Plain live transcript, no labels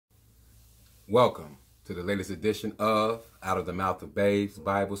Welcome to the latest edition of Out of the Mouth of Babes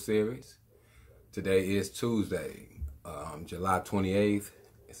Bible series. Today is Tuesday, July 28th.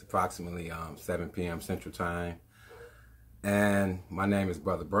 It's approximately 7 p.m. Central Time. And my name is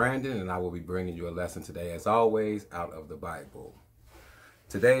Brother Brandon, and I will be bringing you a lesson today, as always, out of the Bible.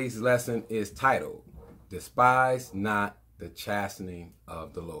 Today's lesson is titled, Despise Not the Chastening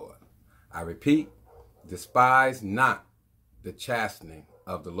of the Lord. I repeat, despise not the chastening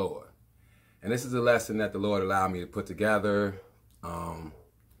of the Lord. And this is a lesson that the Lord allowed me to put together, not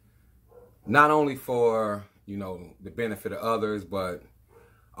only for, the benefit of others, but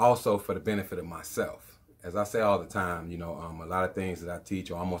also for the benefit of myself. As I say all the time, a lot of things that I teach,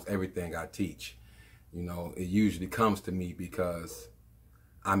 or almost everything I teach, it usually comes to me because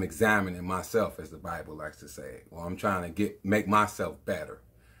I'm examining myself, as the Bible likes to say, or I'm trying to make myself better,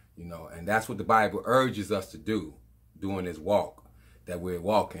 and that's what the Bible urges us to do during this walk that we're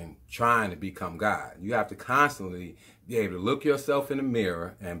walking, trying to become God. You have to constantly be able to look yourself in the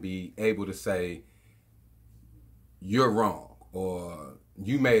mirror and be able to say, you're wrong, or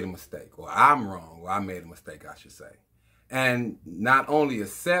you made a mistake, or I'm wrong, or I made a mistake, I should say. And not only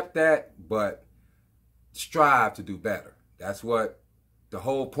accept that, but strive to do better. That's what the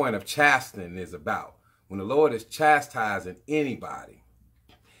whole point of chastening is about. When the Lord is chastising anybody,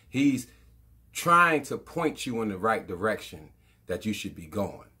 He's trying to point you in the right direction that you should be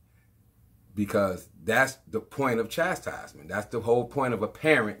going, because that's the point of chastisement. That's the whole point of a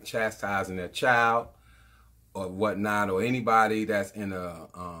parent chastising their child or whatnot, or anybody that's in a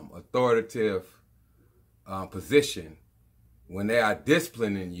authoritative position. When they are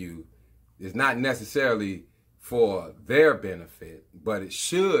disciplining you, it's not necessarily for their benefit, but it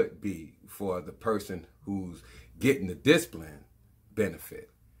should be for the person who's getting the discipline benefit.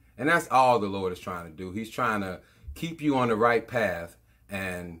 And that's all the Lord is trying to do. He's trying to keep you on the right path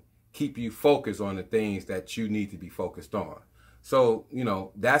and keep you focused on the things that you need to be focused on. So,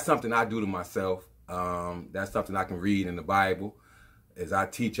 that's something I do to myself. That's something I can read in the Bible. As I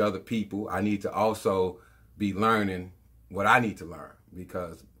teach other people, I need to also be learning what I need to learn,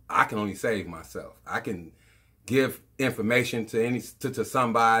 because I can only save myself. I can give information to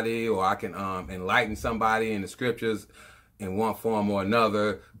somebody, or I can enlighten somebody in the scriptures in one form or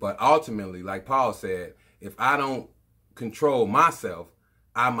another. But ultimately, like Paul said, if I don't control myself,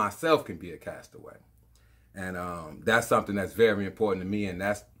 I myself can be a castaway. And that's something that's very important to me. And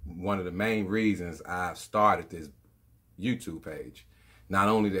that's one of the main reasons I've started this YouTube page. Not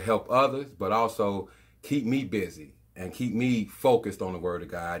only to help others, but also keep me busy and keep me focused on the Word of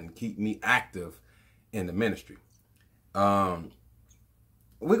God and keep me active in the ministry. I'm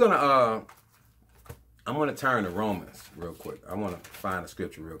going to turn to Romans real quick. I want to find a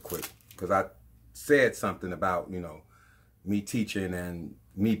scripture real quick, because I said something about, me teaching and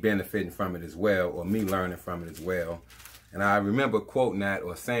me benefiting from it as well, or me learning from it as well. And I remember quoting that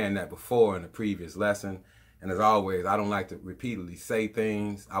or saying that before in a previous lesson. And as always, I don't like to repeatedly say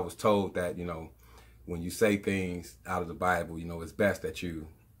things. I was told that, when you say things out of the Bible, it's best that you,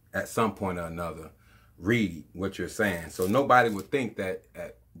 at some point or another, read what you're saying. So nobody would think that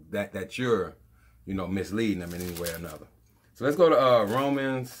that you're, misleading them in any way or another. So let's go to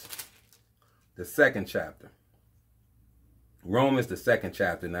Romans, the 2nd chapter. Romans, the 2nd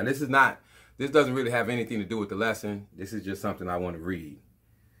chapter. Now, this doesn't really have anything to do with the lesson. This is just something I want to read,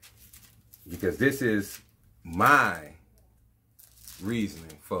 because this is my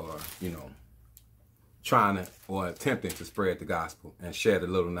reasoning for, trying to or attempting to spread the gospel and share the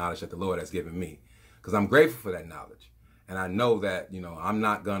little knowledge that the Lord has given me, because I'm grateful for that knowledge. And I know that, I'm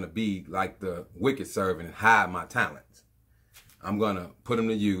not going to be like the wicked servant and hide my talents. I'm going to put them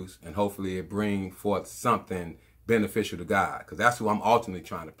to use, and hopefully it bring forth something beneficial to God, because that's who I'm ultimately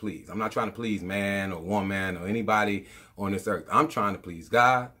trying to please. I'm not trying to please man or woman or anybody on this earth. I'm trying to please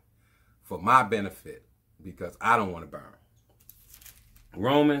God for my benefit, because I don't want to burn.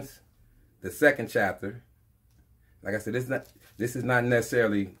 Romans, the 2nd chapter. Like I said, this is not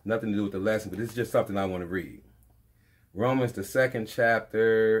necessarily nothing to do with the lesson, but this is just something I want to read. Romans, the 2nd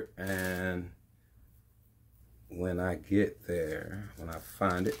chapter, and when I get there, when I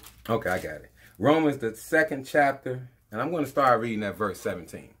find it, okay, I got it. Romans, the 2nd chapter, and I'm going to start reading at verse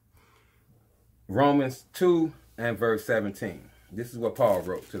 17. Romans 2 and verse 17. This is what Paul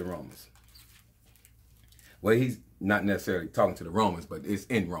wrote to the Romans. Well, he's not necessarily talking to the Romans, but it's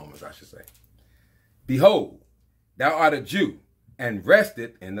in Romans, I should say. Behold, thou art a Jew, and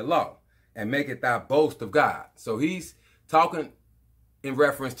rested in the law, and maketh thy boast of God. So he's talking in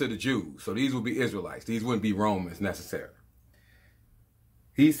reference to the Jews. So these would be Israelites. These wouldn't be Romans necessarily.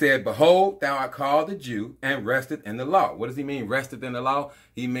 He said, behold, thou art called a Jew and rested in the law. What does he mean, rested in the law?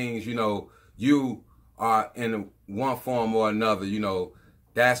 He means, you are in one form or another, you know,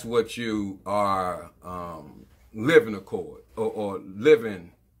 that's what you are living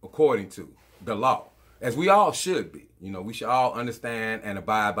living according to the law, as we all should be. You know, we should all understand and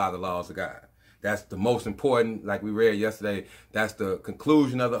abide by the laws of God. That's the most important, like we read yesterday. That's the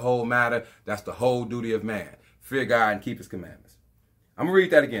conclusion of the whole matter. That's the whole duty of man. Fear God and keep his commandments. I'm going to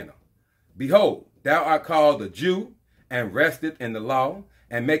read that again, though. Behold, thou art called a Jew and rested in the law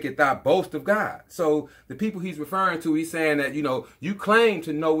and maketh thy boast of God. So the people he's referring to, he's saying that, you know, you claim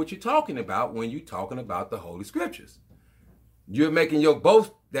to know what you're talking about when you're talking about the Holy Scriptures. You're making your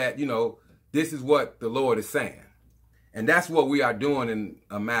boast that, you know, this is what the Lord is saying. And that's what we are doing in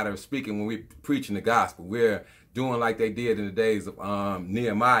a matter of speaking when we're preaching the gospel. We're doing like they did in the days of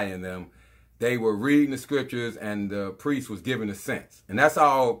Nehemiah and them. They were reading the scriptures and the priest was giving a sense. And that's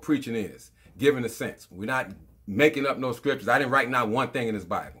all preaching is, giving a sense. We're not making up no scriptures. I didn't write not one thing in this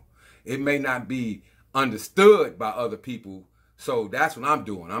Bible. It may not be understood by other people. So that's what I'm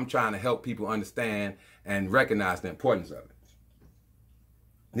doing. I'm trying to help people understand and recognize the importance of it.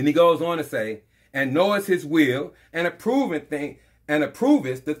 Then he goes on to say, and knoweth his will, and approveth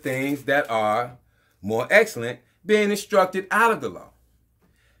the things that are more excellent, being instructed out of the law.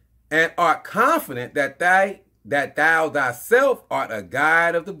 And art confident that thou thyself art a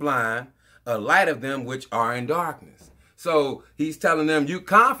guide of the blind, a light of them which are in darkness. So he's telling them, you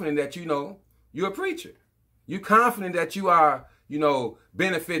confident that, you know, you're a preacher. You confident that you are, you know,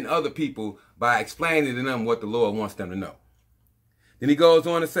 benefiting other people by explaining to them what the Lord wants them to know. Then he goes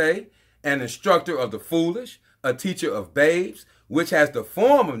on to say, an instructor of the foolish, a teacher of babes, which has the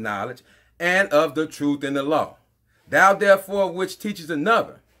form of knowledge and of the truth in the law. Thou therefore which teachest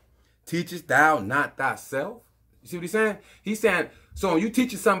another, teachest thou not thyself? You see what he's saying? He's saying, so when you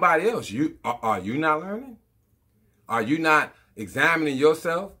teaching somebody else, are you not learning? Are you not examining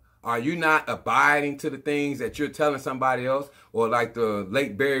yourself? Are you not abiding to the things that you're telling somebody else? Or like the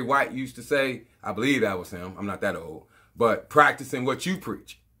late Barry White used to say, I believe that was him, I'm not that old, but practicing what you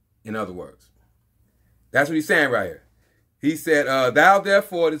preach, in other words. That's what he's saying right here. He said, thou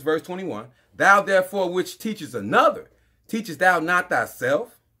therefore, this verse 21, thou therefore which teachest another, teachest thou not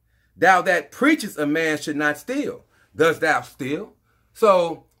thyself? Thou that preachest a man should not steal, dost thou steal?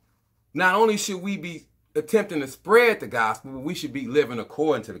 So not only should we be attempting to spread the gospel, but we should be living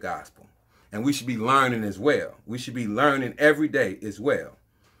according to the gospel. And we should be learning as well. We should be learning every day as well.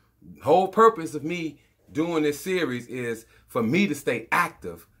 The whole purpose of me doing this series is for me to stay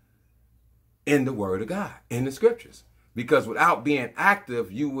active in the Word of God, in the Scriptures. Because without being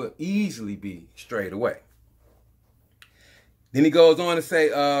active, you will easily be strayed away. Then he goes on to say,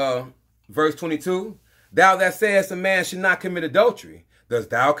 verse 22, thou that sayest a man should not commit adultery, dost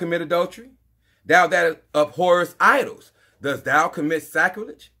thou commit adultery? Thou that abhorrest idols, dost thou commit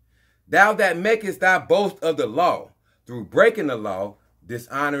sacrilege? Thou that makest thy boast of the law, through breaking the law,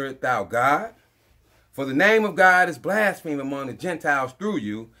 dishonorest thou God? For the name of God is blasphemed among the Gentiles through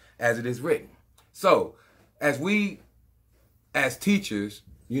you, as it is written. So, as we, as teachers,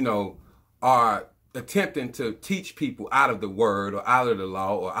 you know, are attempting to teach people out of the word or out of the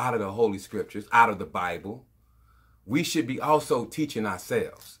law or out of the Holy Scriptures, out of the Bible, we should be also teaching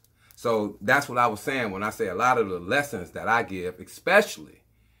ourselves. So that's what I was saying when I say a lot of the lessons that I give, especially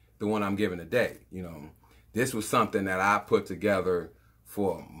the one I'm giving today, you know, this was something that I put together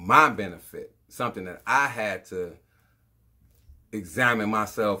for my benefit, something that I had to examine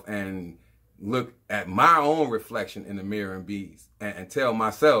myself and look at my own reflection in the mirror and tell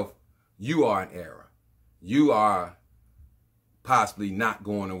myself, you are in error. You are possibly not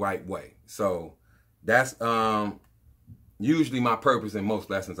going the right way. So that's usually my purpose in most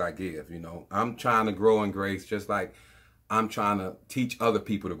lessons I give. You know, I'm trying to grow in grace just like I'm trying to teach other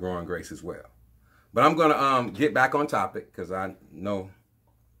people to grow in grace as well. But I'm going to get back on topic because I know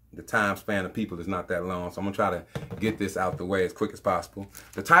the time span of people is not that long. So I'm going to try to get this out the way as quick as possible.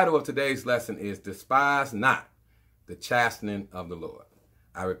 The title of today's lesson is Despise Not the Chastening of the Lord.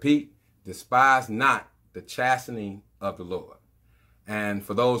 I repeat, despise not the chastening of the Lord. And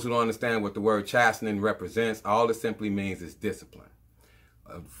for those who don't understand what the word chastening represents, all it simply means is discipline.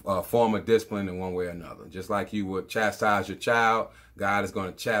 A form of discipline in one way or another. Just like you would chastise your child, God is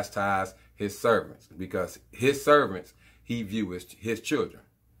going to chastise his servants, because his servants he views as his children.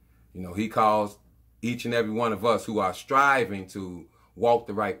 You know, he calls each and every one of us who are striving to walk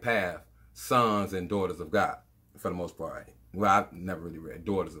the right path sons and daughters of God, for the most part. Well, I've never really read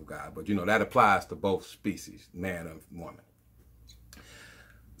daughters of God, but, you know, that applies to both species, man and woman.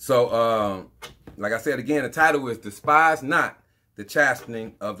 So, like I said again, the title is Despise Not the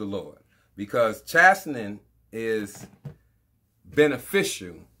Chastening of the Lord, because chastening is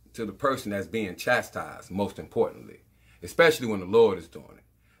beneficial to the person that's being chastised, most importantly, especially when the Lord is doing it.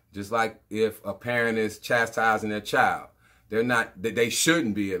 Just like if a parent is chastising their child, they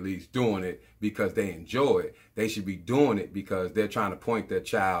shouldn't be at least doing it because they enjoy it. They should be doing it because they're trying to point their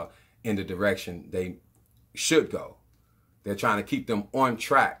child in the direction they should go. They're trying to keep them on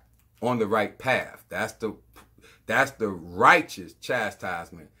track, on the right path. That's the righteous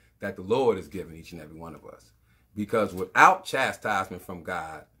chastisement that the Lord has given each and every one of us. Because without chastisement from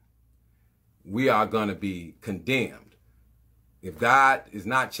God, we are going to be condemned. If God is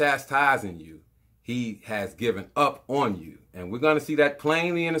not chastising you, he has given up on you. And we're going to see that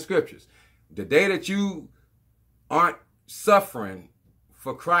plainly in the scriptures. The day that you aren't suffering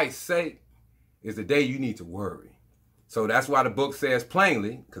for Christ's sake is the day you need to worry. So that's why the book says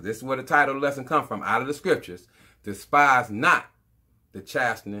plainly, because this is where the title of the lesson comes from, out of the scriptures, despise not the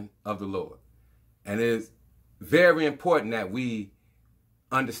chastening of the Lord. And it is very important that we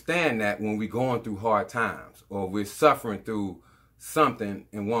understand that when we're going through hard times or we're suffering through something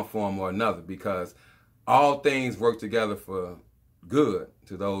in one form or another, because all things work together for good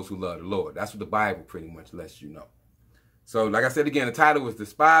to those who love the Lord. That's what the Bible pretty much lets you know. So like I said again, the title was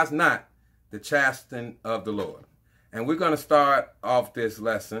Despise Not the Chastening of the Lord. And we're going to start off this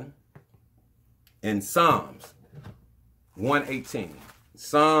lesson in Psalms 118.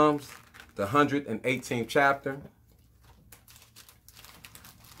 Psalms, the 118th chapter.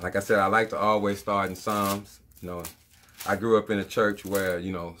 Like I said, I like to always start in Psalms. You know, I grew up in a church where,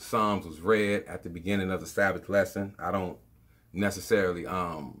 you know, Psalms was read at the beginning of the Sabbath lesson. I don't necessarily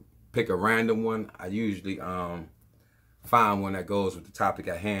pick a random one. I usually find one that goes with the topic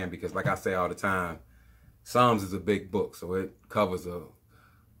at hand because, like I say all the time, Psalms is a big book, so it covers a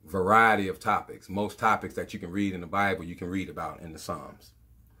variety of topics. Most topics that you can read in the Bible, you can read about in the Psalms.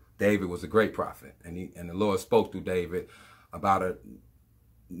 David was a great prophet, and the Lord spoke through David about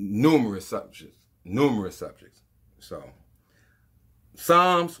numerous subjects. So,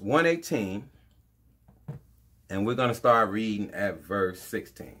 Psalms 118, and we're going to start reading at verse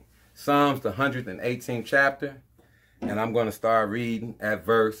 16. Psalms, the 118th chapter, and I'm going to start reading at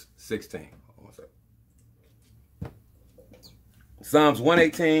verse 16. Psalms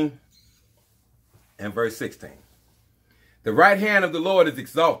 118 and verse 16. The right hand of the Lord is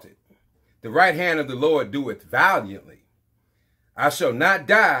exalted. The right hand of the Lord doeth valiantly. I shall not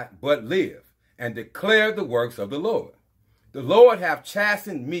die, but live, and declare the works of the Lord. The Lord hath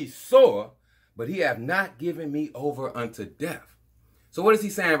chastened me sore, but he hath not given me over unto death. So what is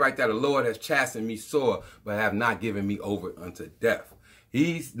he saying right there? The Lord has chastened me sore, but have not given me over unto death.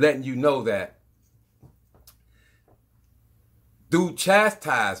 He's letting you know that through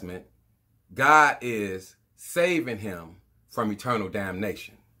chastisement, God is saving him from eternal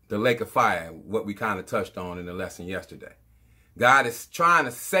damnation. The lake of fire, what we kind of touched on in the lesson yesterday. God is trying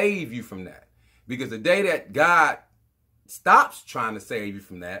to save you from that. Because the day that God stops trying to save you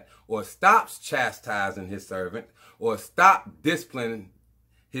from that, or stops chastising his servant, or stop disciplining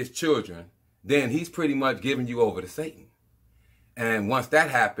his children, then he's pretty much giving you over to Satan. And once that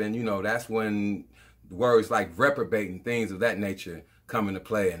happened, you know, that's when words like reprobate and things of that nature come into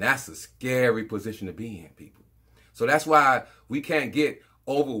play. And that's a scary position to be in, people. So that's why we can't get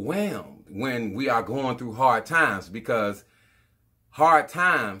overwhelmed when we are going through hard times, because hard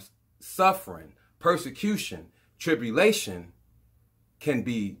times, suffering, persecution, tribulation can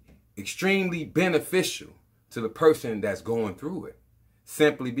be extremely beneficial to the person that's going through it,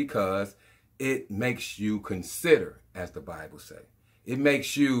 simply because it makes you consider, as the Bible says. It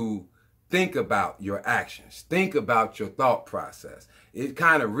makes you think about your actions. Think about your thought process. It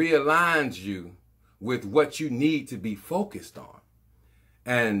kind of realigns you with what you need to be focused on.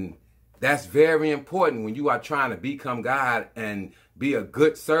 And that's very important when you are trying to become God and be a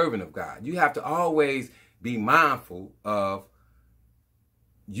good servant of God. You have to always be mindful of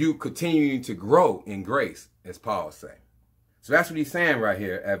you continuing to grow in grace, as Paul said. So that's what he's saying right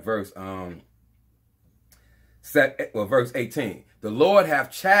here at verse 18. The Lord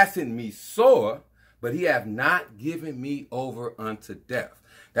hath chastened me sore, but he hath not given me over unto death.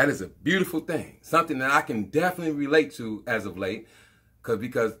 That is a beautiful thing. Something that I can definitely relate to as of late.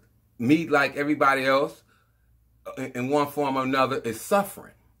 Because me, like everybody else, in one form or another, is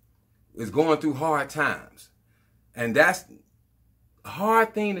suffering. Is going through hard times. And that's a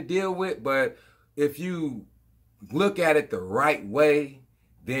hard thing to deal with. But if you look at it the right way,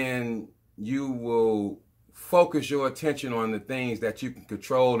 then you will focus your attention on the things that you can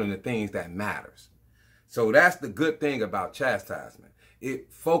control and the things that matters. So that's the good thing about chastisement.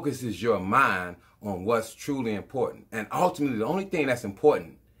 It focuses your mind on what's truly important. And ultimately, the only thing that's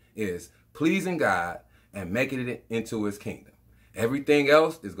important is pleasing God and making it into his kingdom. Everything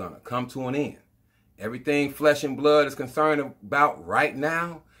else is going to come to an end. Everything flesh and blood is concerned about right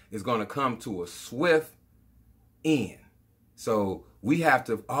now is going to come to a swift end. So we have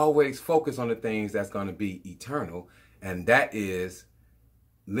to always focus on the things that's going to be eternal, and that is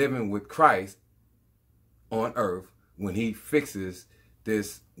living with Christ on earth when he fixes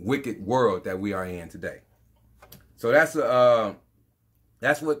this wicked world that we are in today. So that's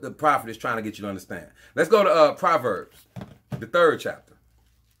what the prophet is trying to get you to understand. Let's go to Proverbs, the 3rd chapter.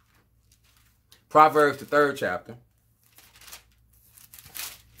 Proverbs, the 3rd chapter.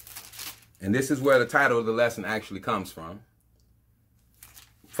 And this is where the title of the lesson actually comes from.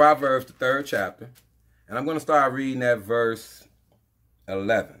 Proverbs, the 3rd chapter. And I'm going to start reading at verse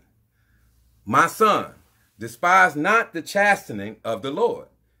 11. My son, despise not the chastening of the Lord.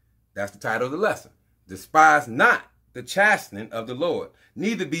 That's the title of the lesson. Despise not the chastening of the Lord,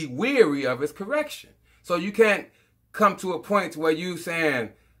 neither be weary of his correction. So you can't come to a point where you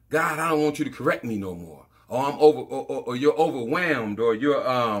saying, God, I don't want you to correct me no more. Or I'm or you're overwhelmed, or you're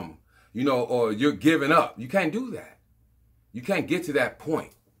or you're giving up. You can't do that. You can't get to that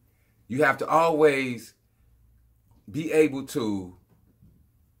point. You have to always be able to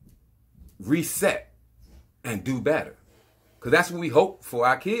reset and do better. Because that's what we hope for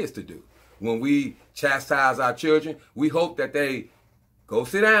our kids to do. When we chastise our children, we hope that they go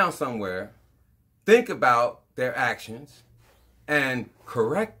sit down somewhere, think about their actions, and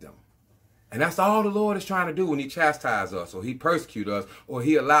correct them. And that's all the Lord is trying to do when he chastises us, or he persecutes us, or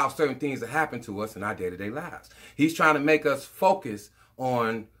he allows certain things to happen to us in our day-to-day lives. He's trying to make us focus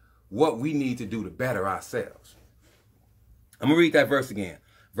on what we need to do to better ourselves. I'm going to read that verse again.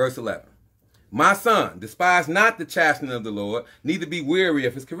 Verse 11. My son, despise not the chastening of the Lord, neither be weary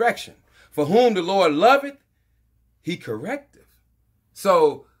of his correction. For whom the Lord loveth, he correcteth.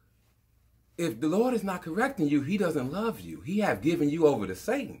 So, if the Lord is not correcting you, he doesn't love you. He have given you over to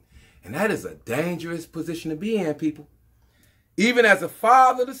Satan. And that is a dangerous position to be in, people. Even as a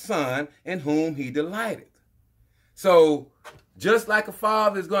father the son in whom he delighteth. So, just like a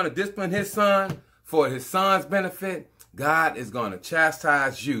father is going to discipline his son for his son's benefit, God is going to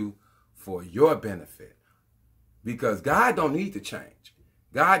chastise you for your benefit. Because God don't need to change.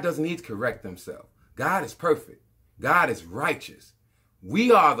 God doesn't need to correct himself. God is perfect. God is righteous. We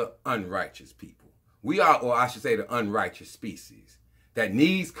are the unrighteous people. We are, or I should say, the unrighteous species that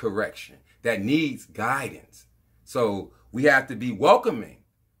needs correction, that needs guidance. So we have to be welcoming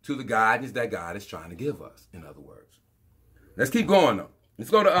to the guidance that God is trying to give us, in other words. Let's keep going, though.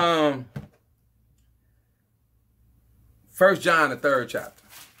 Let's go to 1 John, the 3rd chapter.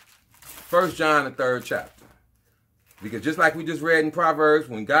 1 John, the 3rd chapter. Because just like we just read in Proverbs,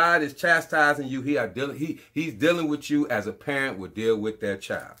 when God is chastising you, he's dealing with you as a parent would deal with their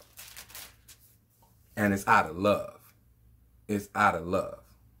child. And it's out of love. It's out of love.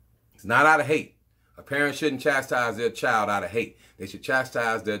 It's not out of hate. A parent shouldn't chastise their child out of hate. They should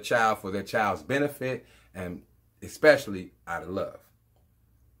chastise their child for their child's benefit, and especially out of love.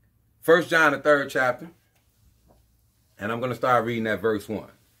 1 John, the 3rd chapter. And I'm going to start reading at verse 1.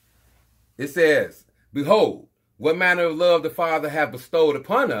 It says, Behold, what manner of love the Father hath bestowed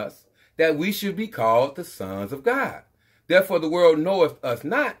upon us, that we should be called the sons of God. Therefore the world knoweth us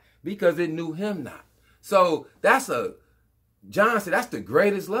not, because it knew him not. So John said that's the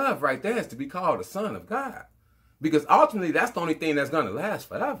greatest love right there, is to be called a son of God. Because ultimately that's the only thing that's going to last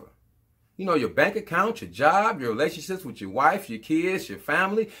forever. You know, your bank account, your job, your relationships with your wife, your kids, your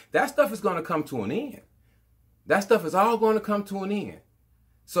family, that stuff is going to come to an end. That stuff is all going to come to an end.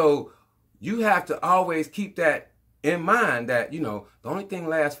 So you have to always keep that in mind, that, the only thing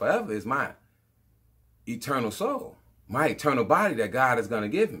lasts forever is my eternal soul, my eternal body that God is going to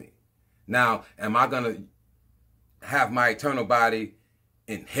give me. Now, am I going to have my eternal body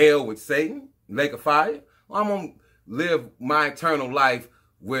in hell with Satan, lake of fire? Well, I'm going to live my eternal life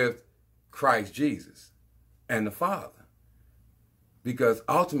with Christ Jesus and the Father. Because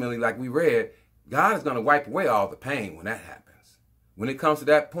ultimately, like we read, God is going to wipe away all the pain when that happens. When it comes to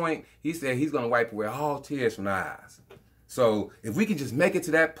that point, he said he's going to wipe away all tears from our eyes. So if we can just make it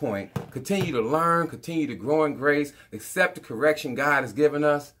to that point, continue to learn, continue to grow in grace, accept the correction God has given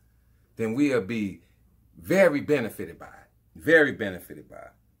us, then we'll be very benefited by it. Very benefited by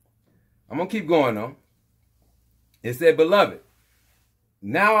it. I'm going to keep going, though. It said, Beloved,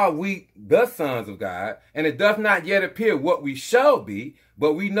 now are we the sons of God, and it doth not yet appear what we shall be,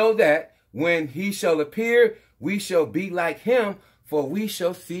 but we know that when he shall appear, we shall be like him, for we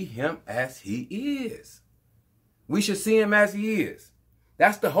shall see him as he is. We shall see him as he is.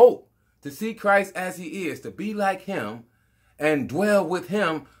 That's the hope, to see Christ as he is, to be like him and dwell with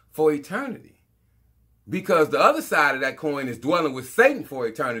him for eternity. Because the other side of that coin is dwelling with Satan for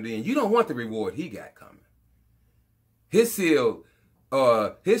eternity, and you don't want the reward he got coming. His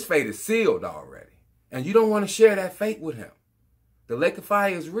fate is sealed already, and you don't want to share that fate with him. The lake of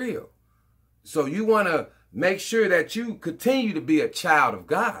fire is real. So you want to make sure that you continue to be a child of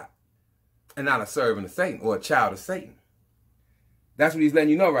God and not a servant of Satan or a child of Satan. That's what he's letting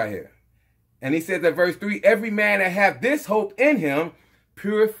you know right here. And he says at verse 3, every man that hath this hope in him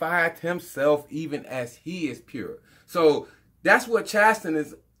purifieth himself even as he is pure. So that's what chastening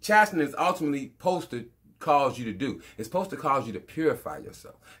is ultimately supposed to cause you to do. It's supposed to cause you to purify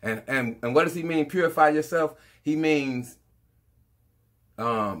yourself. And what does he mean, purify yourself? He means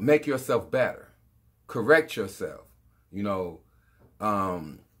make yourself better. Correct yourself.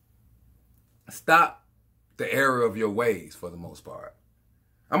 Stop the error of your ways for the most part.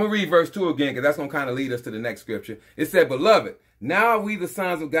 I'm going to read verse 2 again because that's going to kind of lead us to the next scripture. It said, beloved, now are we the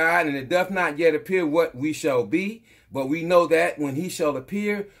sons of God, and it doth not yet appear what we shall be, but we know that when he shall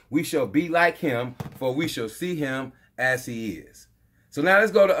appear, we shall be like him, for we shall see him as he is. So now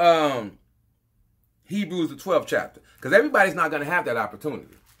let's go to Hebrews, the 12th chapter, because everybody's not going to have that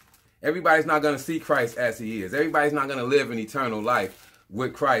opportunity. Everybody's not going to see Christ as he is. Everybody's not going to live an eternal life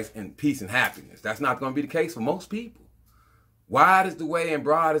with Christ in peace and happiness. That's not going to be the case for most people. Wide is the way and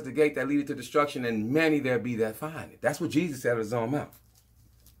broad is the gate that leadeth to destruction, and many there be that find it. That's what Jesus said in his own mouth.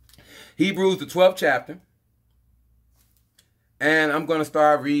 Hebrews, the 12th chapter. And I'm going to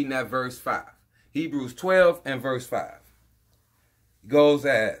start reading at verse 5. Hebrews 12 and verse 5. It goes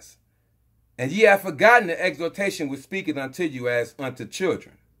as, and ye have forgotten the exhortation which speaketh unto you as unto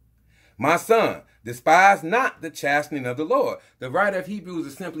children. My son, despise not the chastening of the Lord. The writer of Hebrews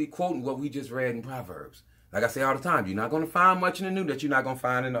is simply quoting what we just read in Proverbs. Like I say all the time, you're not going to find much in the new that you're not going to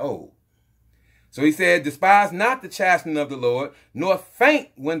find in the old. So he said, despise not the chastening of the Lord, nor faint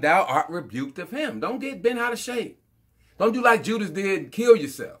when thou art rebuked of him. Don't get bent out of shape. Don't do like Judas did and kill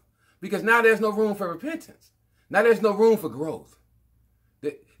yourself. Because now there's no room for repentance. Now there's no room for growth.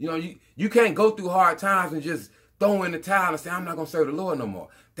 You can't go through hard times and just throw in the towel and say, I'm not going to serve the Lord no more.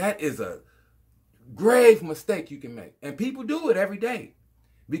 That is a grave mistake you can make. And people do it every day.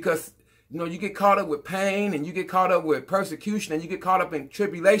 Because you get caught up with pain, and you get caught up with persecution, and you get caught up in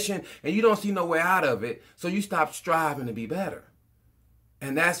tribulation, and you don't see no way out of it. So you stop striving to be better.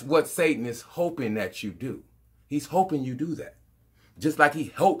 And that's what Satan is hoping that you do. He's hoping you do that. Just like he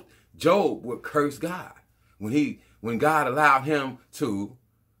hoped Job would curse God when God allowed him to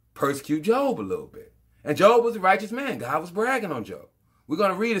persecute Job a little bit. And Job was a righteous man. God was bragging on Job. We're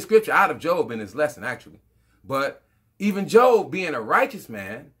going to read a scripture out of Job in this lesson, actually. But even Job, being a righteous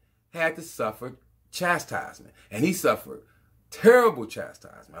man, had to suffer chastisement. And he suffered terrible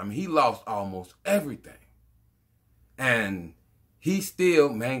chastisement. I mean, he lost almost everything. And he still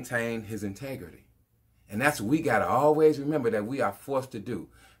maintained his integrity. And that's what we got to always remember that we are forced to do.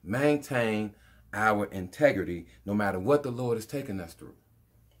 Maintain our integrity no matter what the Lord is taking us through.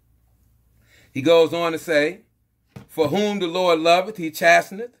 He goes on to say, for whom the Lord loveth, he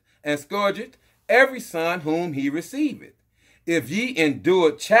chasteneth and scourgeth every son whom he receiveth. If ye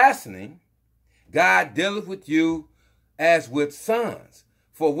endure chastening, God dealeth with you as with sons.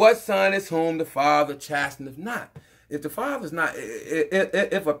 For what son is whom the father chasteneth not? If the father's not,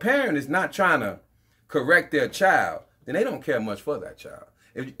 if a parent is not trying to correct their child, then they don't care much for that child.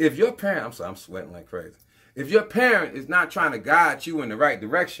 If your parent, I'm sweating like crazy. If your parent is not trying to guide you in the right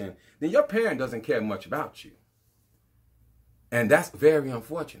direction, then your parent doesn't care much about you. And that's very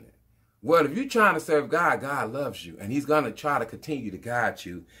unfortunate. Well, if you're trying to serve God, God loves you, and he's going to try to continue to guide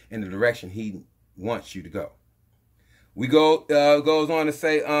you in the direction he wants you to go. We goes on to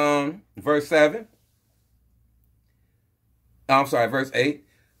say, verse 7. Verse 8.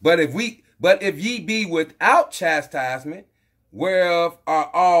 But if ye be without chastisement, whereof are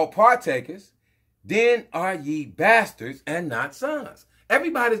all partakers, then are ye bastards and not sons.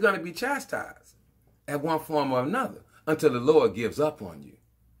 Everybody's going to be chastised at one form or another until the Lord gives up on you.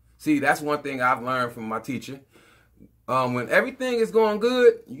 See, that's one thing I've learned from my teacher. When everything is going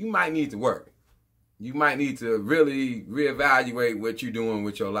good, you might need to work. You might need to really reevaluate what you're doing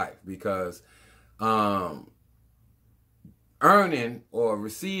with your life, because earning or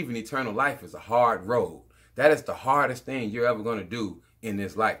receiving eternal life is a hard road. That is the hardest thing you're ever going to do in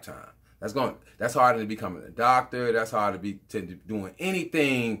this lifetime. That's harder than becoming a doctor. That's harder to doing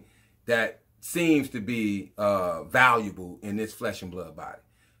anything that seems to be valuable in this flesh and blood body.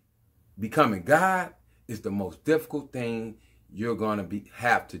 Becoming God is the most difficult thing you're going to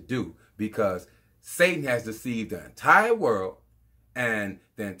have to do, because Satan has deceived the entire world, and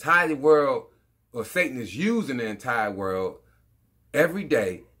the entire world, or Satan is using the entire world every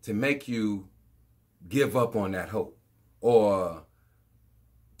day to make you give up on that hope or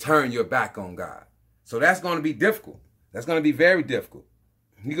turn your back on God. So that's going to be difficult. That's going to be very difficult.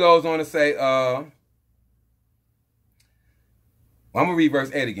 He goes on to say, I'm going to read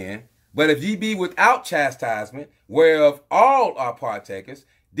verse 8 again. But if ye be without chastisement, whereof all are partakers,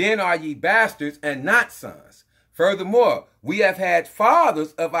 then are ye bastards and not sons. Furthermore, we have had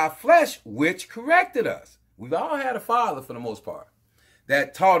fathers of our flesh which corrected us. We've all had a father for the most part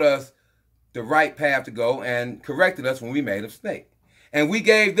that taught us the right path to go and corrected us when we made a mistake. And we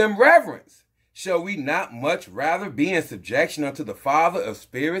gave them reverence. Shall we not much rather be in subjection unto the Father of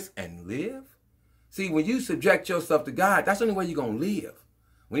spirits and live? See, when you subject yourself to God, that's the only way you're going to live.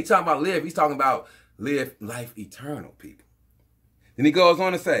 When he's talking about live, he's talking about live life eternal, people. Then he goes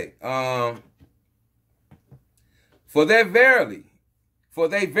on to say, For they verily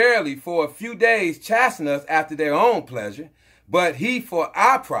for a few days chasten us after their own pleasure, but he for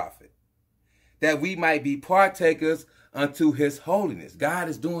our profit, that we might be partakers unto his holiness. God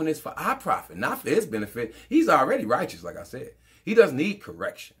is doing this for our profit, not for his benefit. He's already righteous, like I said. He doesn't need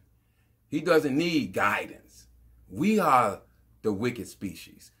correction. He doesn't need guidance. We are the wicked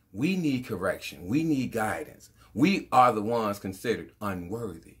species. We need correction. We need guidance. We are the ones considered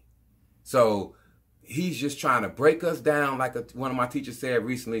unworthy. So he's just trying to break us down, like one of my teachers said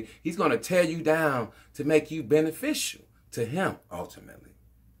recently. He's going to tear you down to make you beneficial to him, ultimately.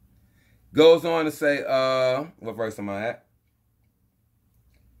 Goes on to say, what verse am I at?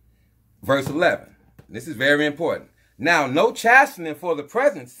 Verse 11. This is very important. Now, no chastening for the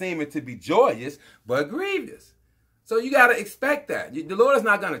present seemeth to be joyous, but grievous. So you got to expect that. The Lord is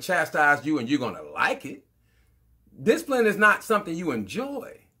not going to chastise you and you're going to like it. Discipline is not something you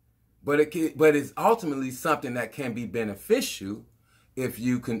enjoy, but it's ultimately something that can be beneficial if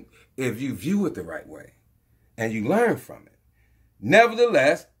you view it the right way and you learn from it.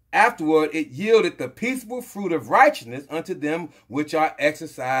 Nevertheless, afterward it yielded the peaceable fruit of righteousness unto them which are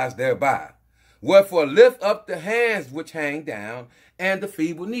exercised thereby. Wherefore lift up the hands which hang down and the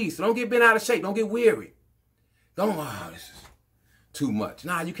feeble knees. So don't get bent out of shape. Don't get weary. Don't, this is too much.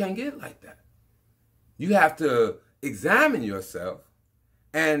 Nah, you can't get like that. You have to examine yourself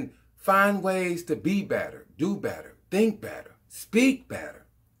and find ways to be better, do better, think better, speak better.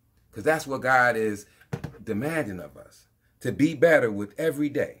 Because that's what God is demanding of us, to be better with every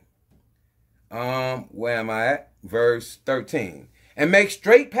day. Where am I at? Verse 13. And make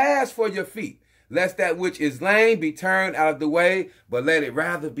straight paths for your feet, lest that which is lame be turned out of the way, but let it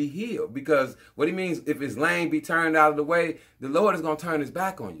rather be healed. Because what he means, if it's lame be turned out of the way, the Lord is going to turn his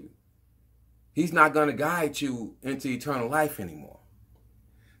back on you. He's not going to guide you into eternal life anymore.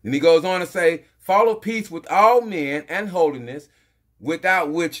 Then he goes on to say, follow peace with all men and holiness, without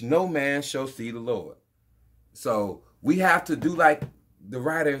which no man shall see the Lord. So we have to do like the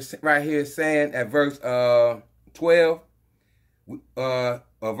writer right here is saying at verse 12,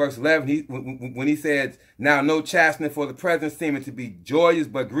 verse 11, when he says, now no chastening for the present seeming to be joyous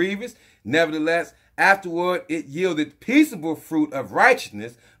but grievous, nevertheless, afterward it yielded peaceable fruit of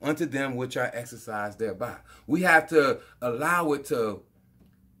righteousness unto them which are exercised thereby. We have to allow it to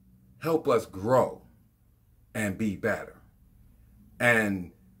help us grow and be better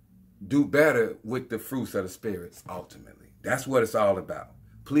and do better with the fruits of the spirits ultimately. That's what it's all about,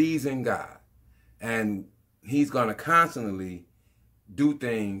 pleasing God. And he's going to constantly do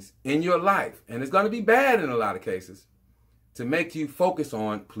things in your life, and it's going to be bad in a lot of cases, to make you focus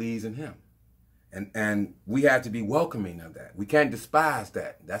on pleasing him. And we have to be welcoming of that. We can't despise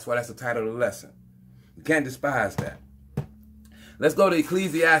that. That's why that's the title of the lesson. We can't despise that. Let's go to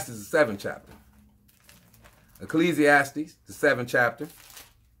Ecclesiastes, the 7th chapter. Ecclesiastes, the 7th chapter.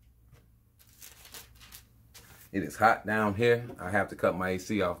 It is hot down here. I have to cut my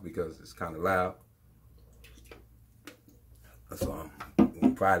AC off because it's kind of loud. So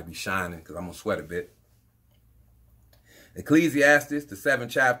I'm probably be shining because I'm going to sweat a bit. Ecclesiastes, the 7th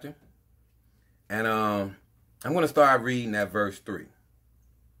chapter. And I'm going to start reading at verse 3.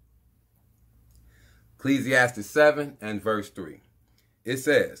 Ecclesiastes 7 and verse 3. It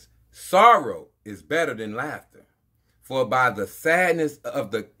says, sorrow is better than laughter, for by the sadness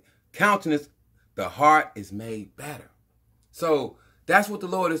of the countenance the heart is made better. So that's what the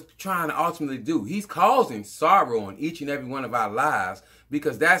Lord is trying to ultimately do. He's causing sorrow in each and every one of our lives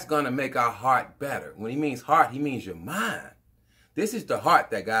because that's going to make our heart better. When he means heart, he means your mind. This is the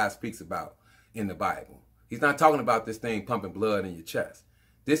heart that God speaks about in the Bible. He's not talking about this thing pumping blood in your chest.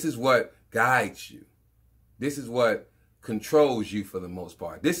 This is what guides you. This is what controls you for the most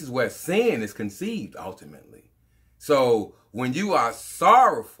part. This is where sin is conceived ultimately. So when you are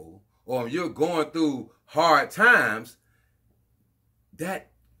sorrowful or you're going through hard times,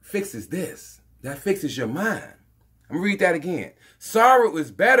 that fixes this. That fixes your mind. I'm going to read that again. Sorrow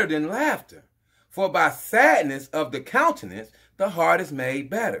is better than laughter, for by sadness of the countenance, the heart is made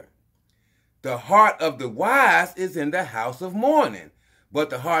better. The heart of the wise is in the house of mourning, but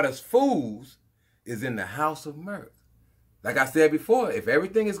the heart of fools is in the house of mirth. Like I said before, if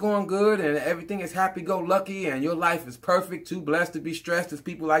everything is going good and everything is happy-go-lucky and your life is perfect, too blessed to be stressed, as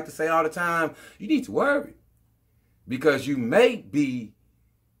people like to say all the time, you need to worry. Because you may be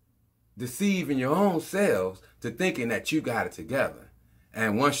deceiving your own selves to thinking that you got it together.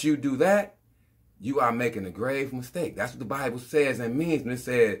 And once you do that, you are making a grave mistake. That's what the Bible says and means when it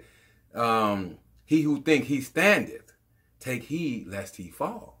said, he who think he standeth, take heed lest he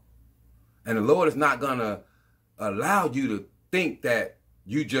fall. And the Lord is not going to allow you to think that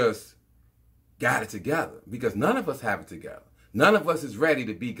you just got it together, because none of us have it together. None of us is ready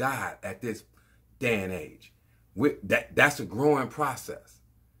to be God at this day and age. That's a growing process.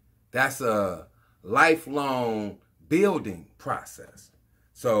 That's a lifelong building process.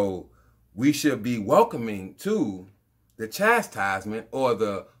 So we should be welcoming to the chastisement or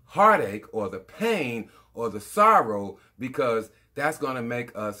the heartache or the pain or the sorrow, because that's going to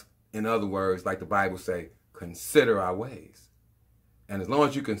make us, in other words, like the Bible say, consider our ways. And as long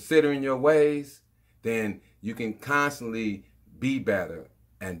as you're considering your ways, then you can constantly be better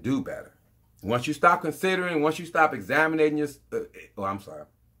and do better. Once you stop considering, once you stop examining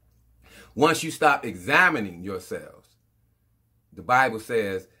once you stop examining yourselves, the Bible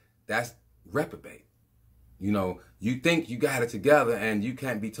says that's reprobate. You know, you think you got it together and you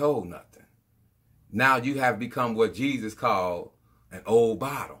can't be told nothing. Now you have become what Jesus called an old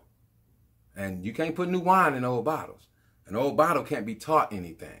bottle. And you can't put new wine in old bottles. An old bottle can't be taught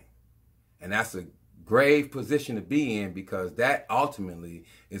anything. And that's a grave position to be in, because that ultimately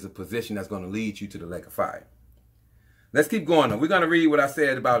is a position that's going to lead you to the lake of fire. Let's keep going though. We're going to read what I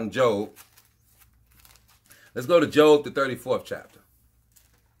said about in Job. Let's go to Job, the 34th chapter.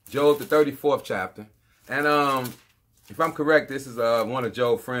 Job, the 34th chapter. And if I'm correct, this is one of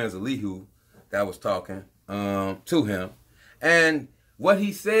Job's friends, Elihu, that was talking to him. And what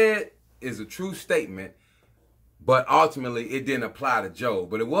he said is a true statement, but ultimately it didn't apply to Job.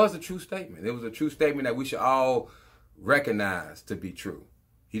 But it was a true statement. It was a true statement that we should all recognize to be true.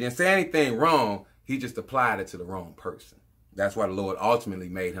 He didn't say anything wrong. He just applied it to the wrong person. That's why the Lord ultimately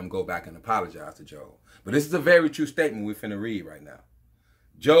made him go back and apologize to Job. But this is a very true statement we're finna read right now.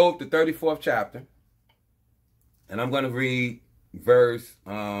 Job, the 34th chapter. And I'm going to read verse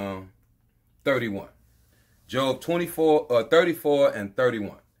 31. Job 34 and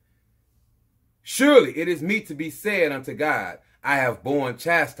 31. Surely it is meet to be said unto God, I have borne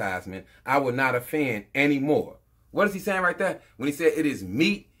chastisement, I will not offend any more. What is he saying right there? When he said it is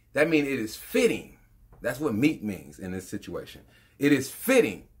meet, that means it is fitting. That's what meet means in this situation. It is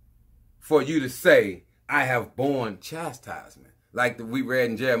fitting for you to say, I have borne chastisement. Like we read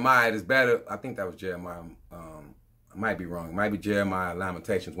in Jeremiah, it is better. I think that was Jeremiah. I might be wrong. It might be Jeremiah,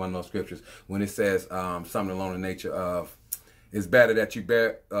 Lamentations, one of those scriptures, when it says something along the nature of, it's better that you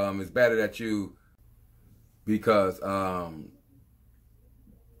bear, because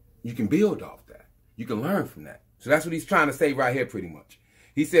you can build off that. You can learn from that. So that's what he's trying to say right here pretty much.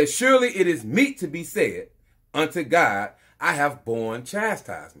 He says, surely it is meet to be said unto God, I have borne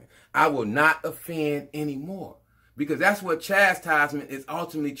chastisement. I will not offend anymore. Because that's what chastisement is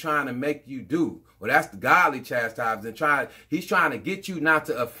ultimately trying to make you do. Well, that's the godly chastisement. He's trying to get you not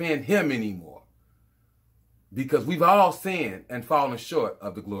to offend him anymore. Because we've all sinned and fallen short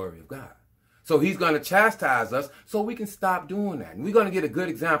of the glory of God. So he's going to chastise us so we can stop doing that. And we're going to get a good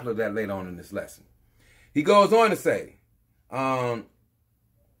example of that later on in this lesson. He goes on to say,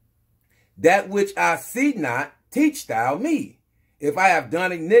 that which I see not, teach thou me. If I have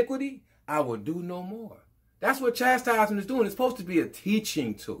done iniquity, I will do no more. That's what chastisement is doing. It's supposed to be a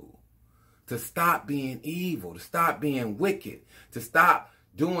teaching tool to stop being evil, to stop being wicked, to stop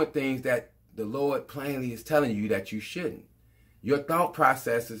doing things that the Lord plainly is telling you that you shouldn't. Your thought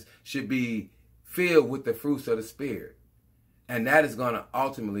processes should be filled with the fruits of the Spirit. And that is going to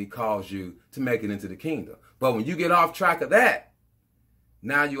ultimately cause you to make it into the kingdom. But when you get off track of that,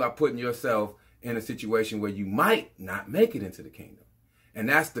 now you are putting yourself in a situation where you might not make it into the kingdom. And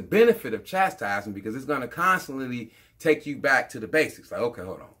that's the benefit of chastising, because it's going to constantly take you back to the basics. Like, okay,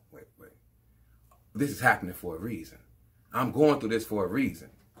 hold on, wait. This is happening for a reason. I'm going through this for a reason.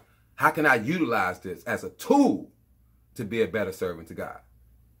 How can I utilize this as a tool to be a better servant to God?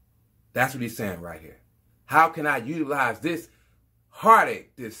 That's what he's saying right here. How can I utilize this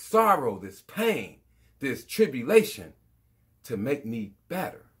heartache, this sorrow, this pain, this tribulation to make me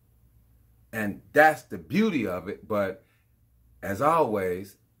better? And that's the beauty of it. But as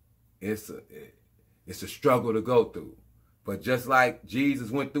always, It's a struggle to go through. But just like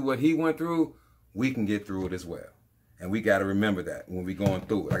Jesus went through what he went through, we can get through it as well. And we got to remember that when we're going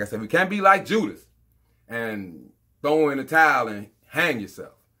through it. Like I said, we can't be like Judas and throw in the towel and hang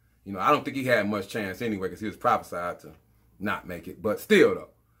yourself. You know, I don't think he had much chance anyway because he was prophesied to not make it. But still, though,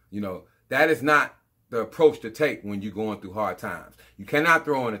 you know, that is not the approach to take when you're going through hard times. You cannot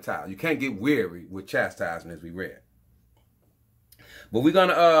throw in the towel. You can't get weary with chastisement, as we read. But we're going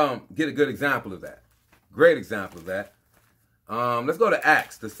to get a good example of that. Great example of that. Let's go to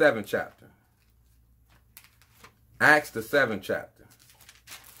Acts, the 7th chapter. Acts, the 7th chapter.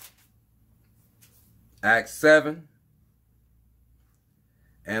 Acts 7.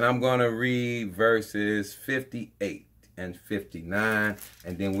 And I'm going to read verses 58 and 59.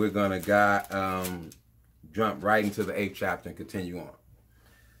 And then we're going to jump right into the 8th chapter and continue on.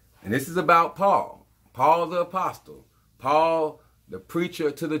 And this is about Paul. Paul the apostle. Paul the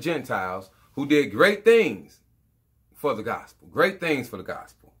preacher to the Gentiles who did great things for the gospel. Great things for the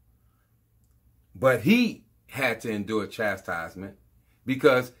gospel. But he had to endure chastisement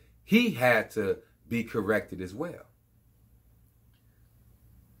because he had to be corrected as well.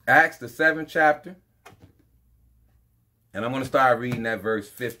 Acts, the 7th chapter. And I'm going to start reading at verse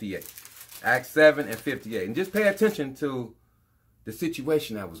 58. Acts 7 and 58. And just pay attention to the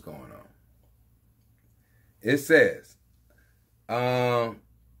situation that was going on. It says,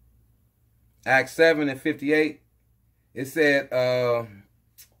 Acts 7 and 58, it said,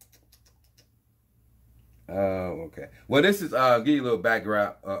 okay. Well, this is, give you a little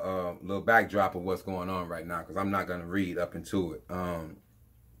backdrop of what's going on right now, because I'm not going to read up into it.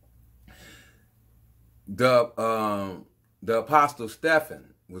 The apostle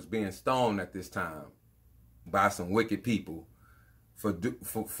Stephen was being stoned at this time by some wicked people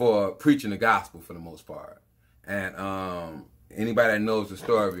for preaching the gospel for the most part. And anybody that knows the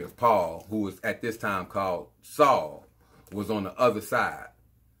story of Paul, who was at this time called Saul, was on the other side.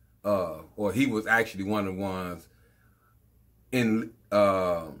 Or he was actually one of the ones in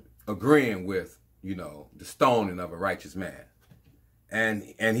agreeing with, you know, the stoning of a righteous man.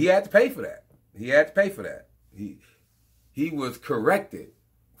 And he had to pay for that. He had to pay for that. He was corrected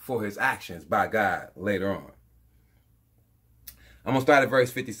for his actions by God later on. I'm going to start at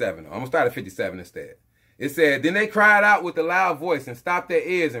verse 57. I'm going to start at 57 instead. It said, then they cried out with a loud voice and stopped their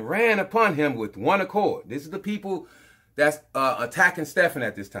ears and ran upon him with one accord. This is the people that's attacking Stephen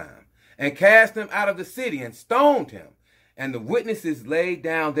at this time. And cast him out of the city and stoned him. And the witnesses laid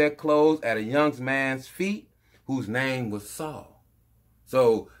down their clothes at a young man's feet, whose name was Saul.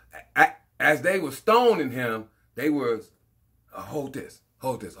 So as they were stoning him, they were, hold this.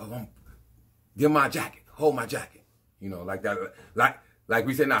 Oh, give my jacket. Hold my jacket. You know, like that. Like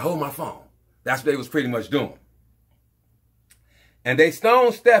we said, now hold my phone. That's what they was pretty much doing. And they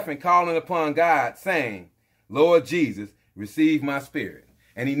stoned Stephen, calling upon God, saying, Lord Jesus, receive my spirit.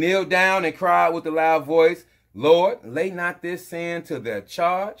 And he kneeled down and cried with a loud voice, Lord, lay not this sin to their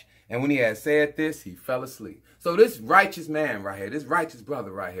charge. And when he had said this, he fell asleep. So this righteous man right here, this righteous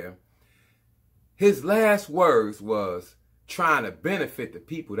brother right here, his last words was trying to benefit the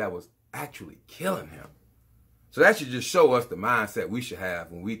people that was actually killing him. So that should just show us the mindset we should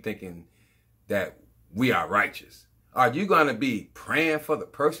have when we thinking that we are righteous. Are you going to be praying for the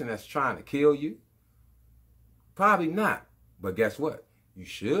person that's trying to kill you? Probably not. But guess what? You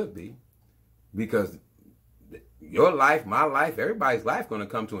should be. Because your life, my life, everybody's life going to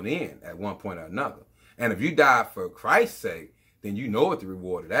come to an end at one point or another. And if you die for Christ's sake, then you know what the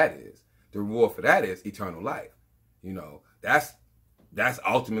reward of that is. The reward for that is eternal life. You know, that's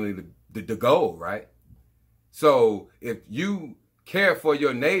ultimately the goal, right? So if you care for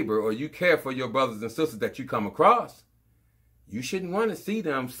your neighbor or you care for your brothers and sisters that you come across, you shouldn't want to see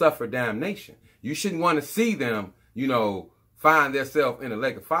them suffer damnation. You shouldn't want to see them, you know, find themselves in a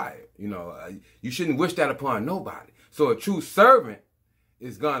lake of fire. You know, you shouldn't wish that upon nobody. So a true servant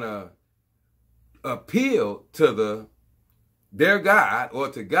is going to appeal to their God or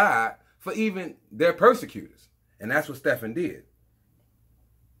to God for even their persecutors. And that's what Stephen did.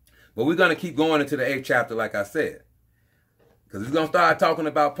 But we're going to keep going into the 8th chapter, like I said. Because we're going to start talking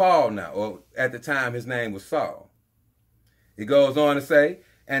about Paul now. Or at the time, his name was Saul. It goes on to say,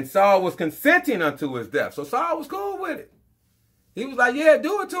 and Saul was consenting unto his death. So Saul was cool with it. He was like, yeah,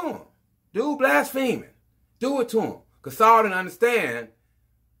 do it to him. Dude blaspheming. Do it to him. Because Saul didn't understand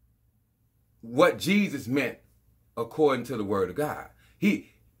what Jesus meant according to the word of God. He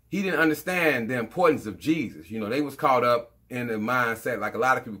didn't understand the importance of Jesus. You know, they was caught up in the mindset, like a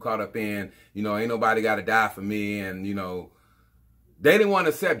lot of people caught up in, you know, ain't nobody got to die for me. And, you know, they didn't want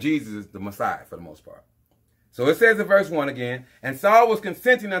to accept Jesus as the Messiah for the most part. So it says in verse 1 again, and Saul was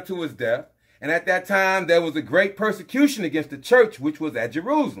consenting unto his death, And at that time, there was a great persecution against the church, which was at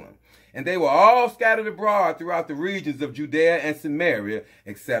Jerusalem. And they were all scattered abroad throughout the regions of Judea and Samaria,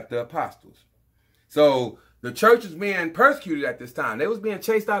 except the apostles. So the church was being persecuted at this time. They was being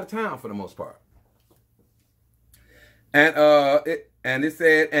chased out of town for the most part. And it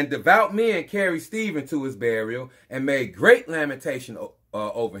said, and devout men carried Stephen to his burial and made great lamentation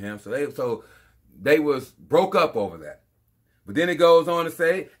over him. So they was broke up over that. But then it goes on to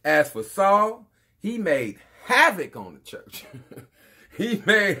say, as for Saul, he made havoc on the church. He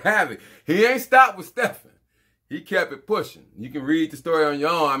made havoc. He ain't stopped with Stephen. He kept it pushing. You can read the story on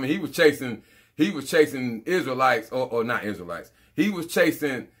your own. I mean, he was chasing Israelites, or not Israelites. He was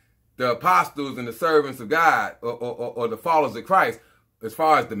chasing the apostles and the servants of God, or the followers of Christ, as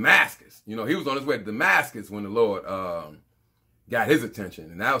far as Damascus. You know, he was on his way to Damascus when the Lord got his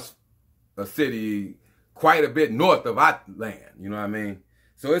attention. And that was a city quite a bit north of our land. You know what I mean?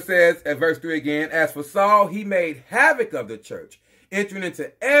 So it says at verse 3 again, as for Saul, he made havoc of the church, entering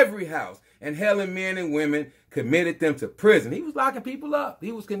into every house and hailing men and women, committed them to prison. He was locking people up.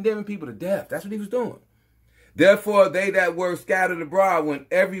 He was condemning people to death. That's what he was doing. Therefore, they that were scattered abroad went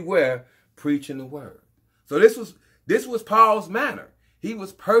everywhere preaching the word. So this was Paul's manner. He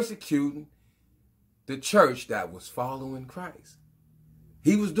was persecuting the church that was following Christ.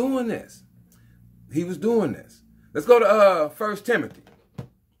 He was doing this. He was doing this. Let's go to 1 Timothy,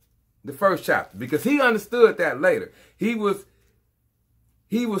 the first chapter, because he understood that later. He was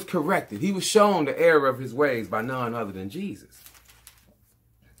corrected. He was shown the error of his ways by none other than Jesus.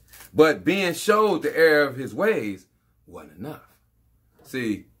 But being showed the error of his ways wasn't enough.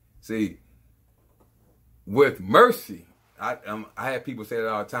 See, with mercy, I have people say that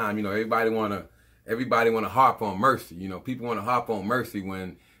all the time. You know, everybody wanna harp on mercy. You know, people want to harp on mercy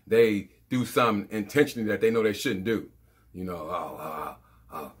when they do something intentionally that they know they shouldn't do. You know,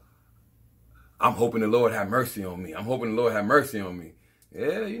 I'm hoping the Lord have mercy on me. I'm hoping the Lord have mercy on me.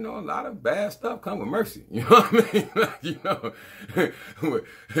 Yeah, you know, a lot of bad stuff come with mercy. You know what I mean? You know,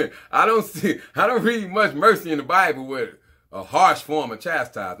 I don't read much mercy in the Bible with a harsh form of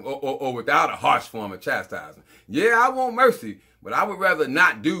chastisement or without a harsh form of chastisement. Yeah, I want mercy, but I would rather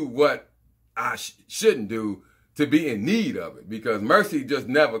not do what I shouldn't do to be in need of it, because mercy just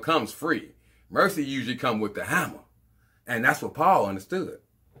never comes free. Mercy usually comes with the hammer. And that's what Paul understood.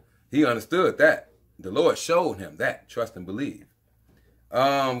 He understood that. The Lord showed him that. Trust and believe.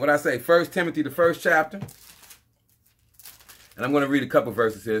 What I say, 1 Timothy, the first chapter. And I'm going to read a couple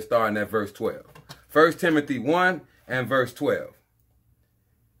verses here, starting at verse 12. 1 Timothy 1 and verse 12.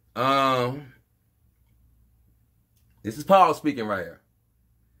 This is Paul speaking right here.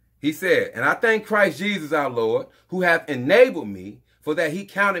 He said, and I thank Christ Jesus our Lord, who hath enabled me, for that he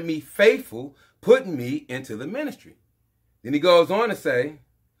counted me faithful, putting me into the ministry. Then he goes on to say,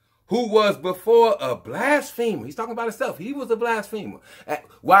 who was before a blasphemer. He's talking about himself. He was a blasphemer.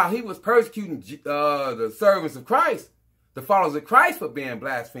 While he was persecuting the servants of Christ, the followers of Christ for being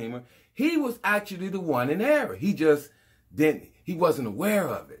blasphemer, he was actually the one in error. He wasn't aware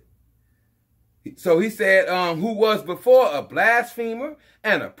of it. So he said, who was before a blasphemer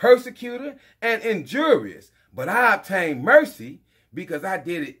and a persecutor and injurious, but I obtained mercy because I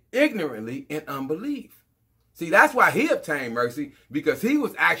did it ignorantly in unbelief. See, that's why he obtained mercy, because he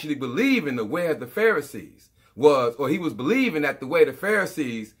was actually believing the way of the Pharisees was, or he was believing that the way the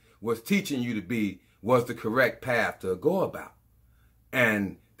Pharisees was teaching you to be was the correct path to go about.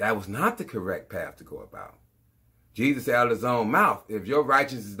 And that was not the correct path to go about. Jesus said out of his own mouth, if your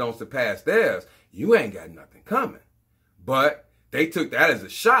righteousness don't surpass theirs, you ain't got nothing coming. But they took that as a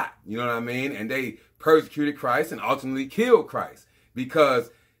shot, you know what I mean? And they persecuted Christ and ultimately killed Christ because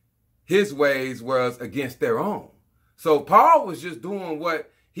his ways was against their own. So Paul was just doing what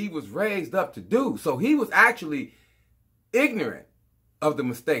he was raised up to do. So he was actually ignorant of the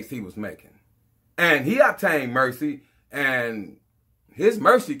mistakes he was making. And he obtained mercy, and his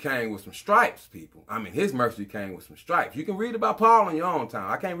mercy came with some stripes, people. I mean, his mercy came with some stripes. You can read about Paul in your own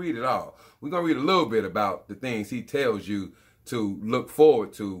time. I can't read it all. We're going to read a little bit about the things he tells you to look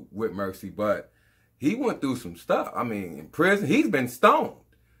forward to with mercy. But he went through some stuff. I mean, in prison, he's been stoned.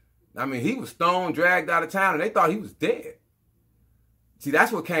 I mean, he was stoned, dragged out of town, and they thought he was dead. See,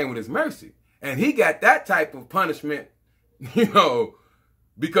 that's what came with his mercy. And he got that type of punishment, you know,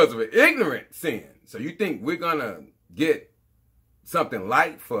 because of an ignorant sin. So you think we're going to get something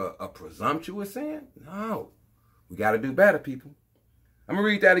light for a presumptuous sin? No. We got to do better, people. I'm going to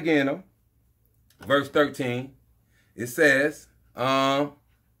read that again, though. Verse 13. It says, who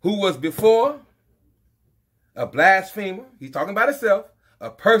was before a blasphemer, he's talking about himself, a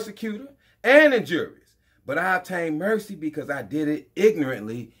persecutor, and injurious. But I obtained mercy because I did it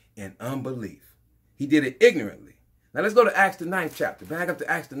ignorantly in unbelief. He did it ignorantly. Now let's go to Acts the 9th chapter. Back up to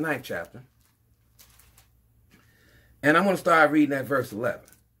Acts the 9th chapter. And I'm going to start reading at verse 11.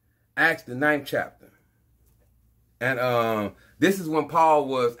 Acts the 9th chapter. And this is when Paul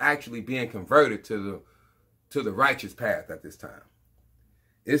was actually being converted to the righteous path at this time.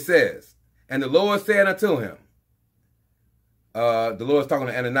 It says, and the Lord said unto him, the Lord's talking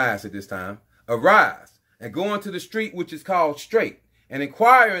to Ananias at this time, arise and go into the street which is called Straight, and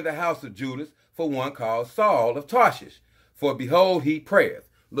inquire in the house of Judas for one called Saul of Tarshish. For behold, he prayeth.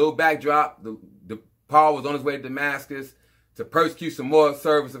 Little backdrop, Paul was on his way to Damascus to persecute some more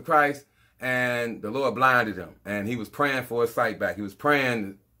servants of Christ, and the Lord blinded him, and he was praying for his sight back. He was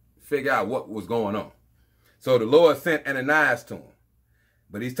praying to figure out what was going on. So the Lord sent Ananias to him.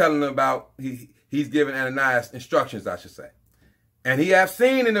 But he's telling him about, he's giving Ananias instructions, I should say. And he hath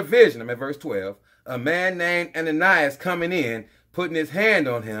seen in a vision, I'm at verse 12, a man named Ananias coming in, putting his hand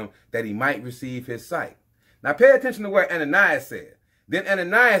on him that he might receive his sight. Now pay attention to what Ananias said. Then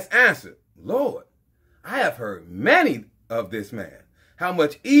Ananias answered, Lord, I have heard many of this man, how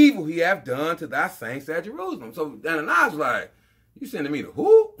much evil he hath done to thy saints at Jerusalem. So Ananias was like, you sending me to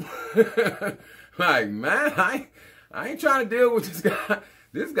who? Like, man, I ain't trying to deal with this guy.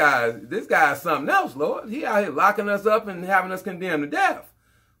 This guy's something else, Lord. He out here locking us up and having us condemned to death.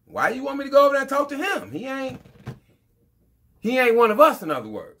 Why you want me to go over there and talk to him? He ain't one of us, in other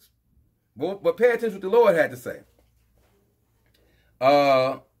words. But pay attention to what the Lord had to say.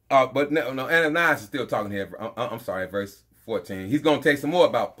 But no, Ananias is still talking here. I'm sorry, verse 14. He's going to take some more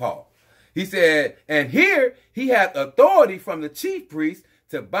about Paul. He said, and here he hath authority from the chief priest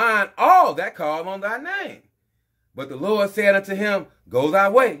to bind all that call on thy name. But the Lord said unto him, go thy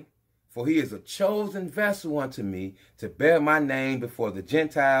way, for he is a chosen vessel unto me to bear my name before the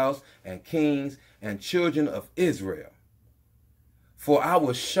Gentiles and kings and children of Israel. For I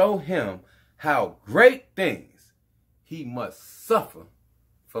will show him how great things he must suffer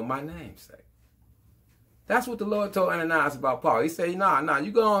for my name's sake. That's what the Lord told Ananias about Paul. He said, nah,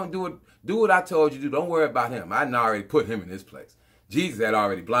 you go on and do what I told you to do. Don't worry about him. I already put him in his place. Jesus had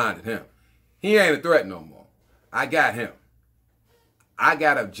already blinded him. He ain't a threat no more. I got him. I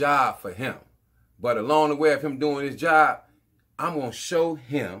got a job for him. But along the way of him doing his job, I'm going to show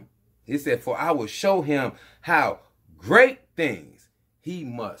him. He said, for I will show him how great things he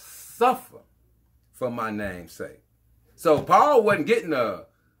must suffer for my name's sake. So Paul wasn't getting a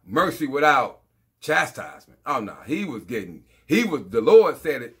mercy without chastisement. Oh no, the Lord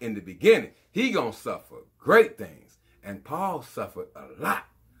said it in the beginning. He gonna suffer great things. And Paul suffered a lot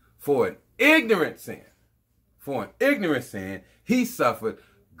for an ignorant sin. For an ignorant sin, he suffered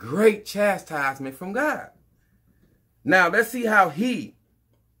great chastisement from God. Now let's see how he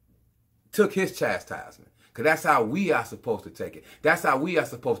took his chastisement. Because that's how we are supposed to take it. That's how we are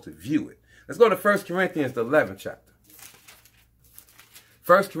supposed to view it. Let's go to 1 Corinthians, the 11th chapter.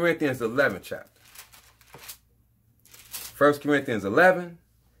 1 Corinthians, the 11th chapter. 1 Corinthians 11.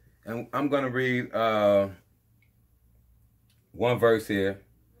 And I'm going to read one verse here.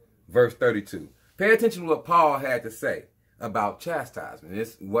 Verse 32. Pay attention to what Paul had to say about chastisement.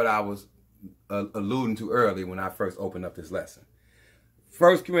 It's what I was alluding to earlier when I first opened up this lesson.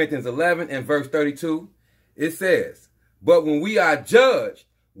 1 Corinthians 11 and verse 32. It says, but when we are judged,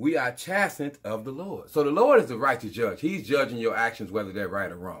 we are chastened of the Lord. So the Lord is the righteous judge. He's judging your actions, whether they're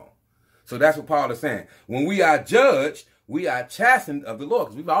right or wrong. So that's what Paul is saying. When we are judged, we are chastened of the Lord.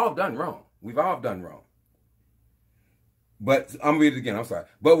 Because we've all done wrong. We've all done wrong. But I'm reading it again. I'm sorry.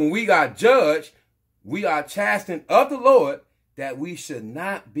 But when we are judged, we are chastened of the Lord, that we should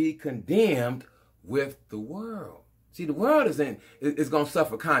not be condemned with the world. See, the world is going to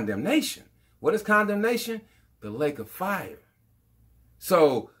suffer condemnation. What is condemnation? The lake of fire.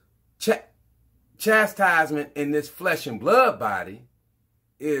 So chastisement in this flesh and blood body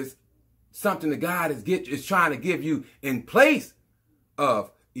is something that God is trying to give you in place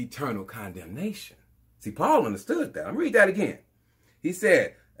of eternal condemnation. See, Paul understood that. I'm read that again. He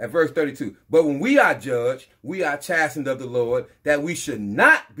said at verse 32, but when we are judged, we are chastened of the Lord, that we should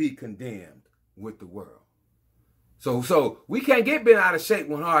not be condemned with the world. So we can't get bent out of shape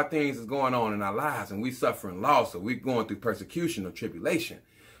when hard things is going on in our lives and we suffering loss or we going through persecution or tribulation.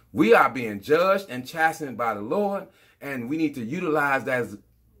 We are being judged and chastened by the Lord, and we need to utilize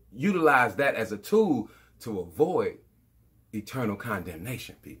that as a tool to avoid eternal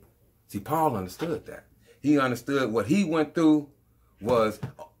condemnation, people. See, Paul understood that. He understood what he went through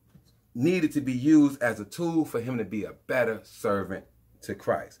needed to be used as a tool for him to be a better servant to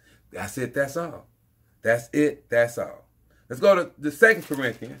Christ. That's it. That's all. That's it. That's all. Let's go to the 2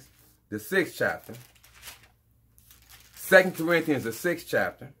 Corinthians, the 6th chapter. 2 Corinthians, the 6th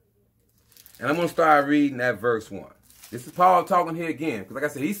chapter. And I'm going to start reading at verse 1. This is Paul talking here again. Because like I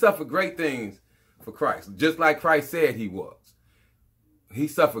said, he suffered great things for Christ. Just like Christ said he was. He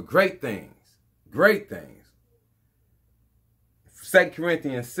suffered great things. Great things. 2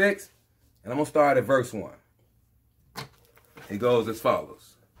 Corinthians 6. And I'm going to start at verse 1. It goes as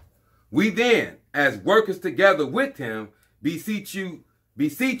follows. We then, as workers together with him, beseech you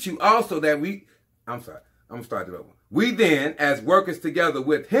also that we... I'm sorry. I'm going to start it over. We then, as workers together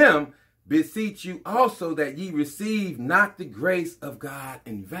with him, beseech you also that ye receive not the grace of God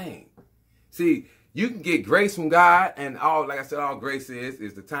in vain. See, you can get grace from God, and all, like I said, all grace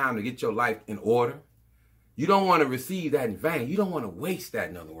is the time to get your life in order. You don't want to receive that in vain. You don't want to waste that,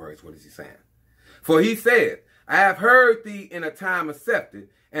 in other words. What is he saying? For he said, I have heard thee in a time accepted,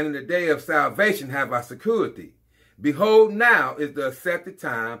 and in the day of salvation have I secured thee. Behold, now is the accepted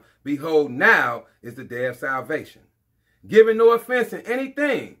time. Behold, now is the day of salvation. Giving no offense in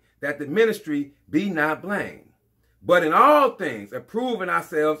anything, that the ministry be not blamed. But in all things, approving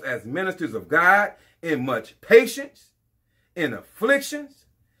ourselves as ministers of God, in much patience, in afflictions,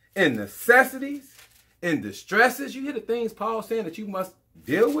 in necessities, in distresses. You hear the things Paul saying that you must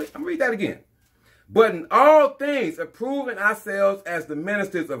deal with? I'm going to read that again. But in all things, approving ourselves as the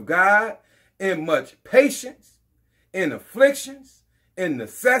ministers of God, in much patience, in afflictions, in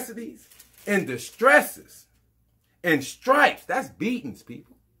necessities, in distresses, in stripes. That's beatings,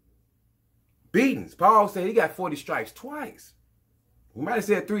 people. Beatings. Paul said he got 40 stripes twice. We might have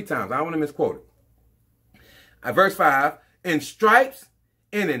said 3 times. I don't want to misquote it. Verse 5, in stripes,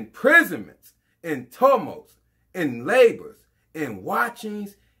 in imprisonments, in tumults, in labors, in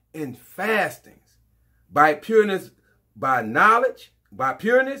watchings, in fastings, by pureness, by knowledge, by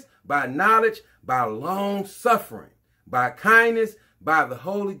long suffering, by kindness, by the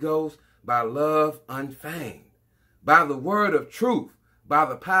Holy Ghost, by love unfeigned, by the word of truth, by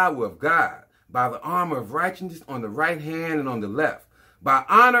the power of God, by the armor of righteousness on the right hand and on the left, by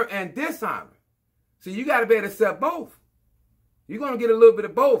honor and dishonor. See, you got to be able to accept both. You're going to get a little bit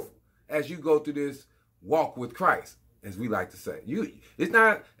of both as you go through this walk with Christ, as we like to say.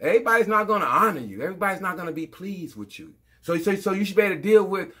 Everybody's not going to honor you. Everybody's not going to be pleased with you. So you should be able to deal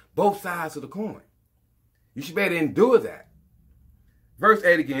with both sides of the coin. You should be able to endure that. Verse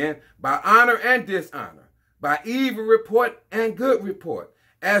 8 again, by honor and dishonor, by evil report and good report,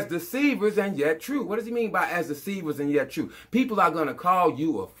 as deceivers and yet true. What does he mean by as deceivers and yet true? People are going to call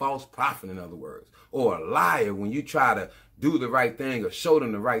you a false prophet, in other words, or a liar when you try to do the right thing or show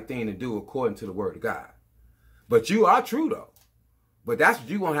them the right thing to do according to the word of God. But you are true, though. But that's what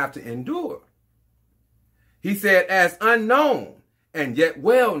you're going to have to endure. He said, as unknown and yet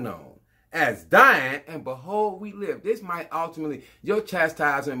well known, as dying, and behold, we live. This might ultimately, your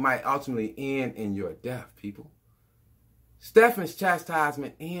chastisement might ultimately end in your death, people. Stephen's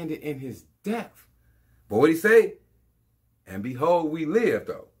chastisement ended in his death. But what did he say? And behold, we live,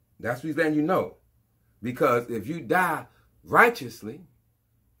 though. That's what he's letting you know. Because if you die righteously,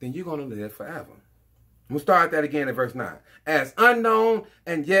 then you're going to live forever. We'll start that again in verse 9. As unknown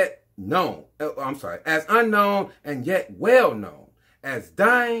and yet known. As unknown and yet well known. As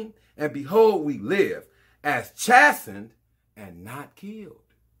dying, and behold, we live. As chastened and not killed.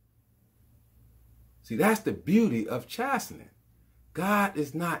 See, that's the beauty of chastening. God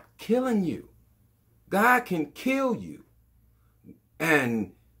is not killing you. God can kill you.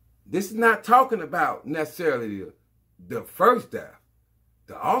 And this is not talking about necessarily the first death.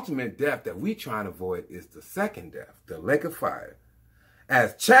 The ultimate death that we try to avoid is the second death, the lake of fire.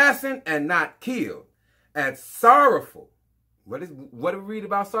 As chastened and not killed. As sorrowful. What do we read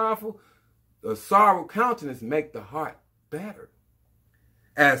about sorrowful? The sorrow countenance make the heart better.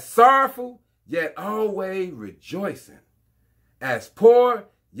 As sorrowful, yet always rejoicing. As poor,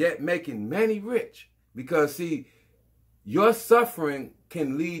 yet making many rich. Because, see, your suffering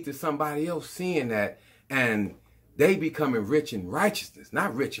can lead to somebody else seeing that and they becoming rich in righteousness,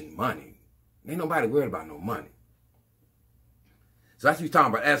 not rich in money. Ain't nobody worried about no money. So that's what he's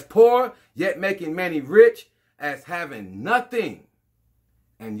talking about. As poor, yet making many rich. As having nothing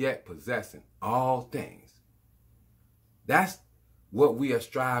and yet possessing all things. That's what we are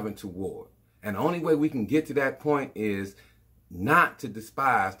striving toward. And the only way we can get to that point is not to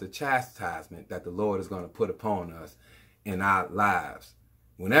despise the chastisement that the Lord is going to put upon us in our lives.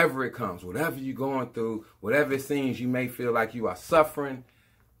 Whenever it comes, whatever you're going through, whatever it seems you may feel like you are suffering,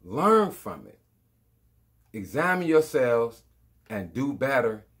 learn from it. Examine yourselves and do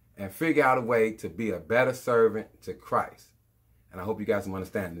better and figure out a way to be a better servant to Christ. And I hope you guys will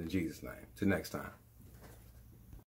understand in Jesus' name. Till next time.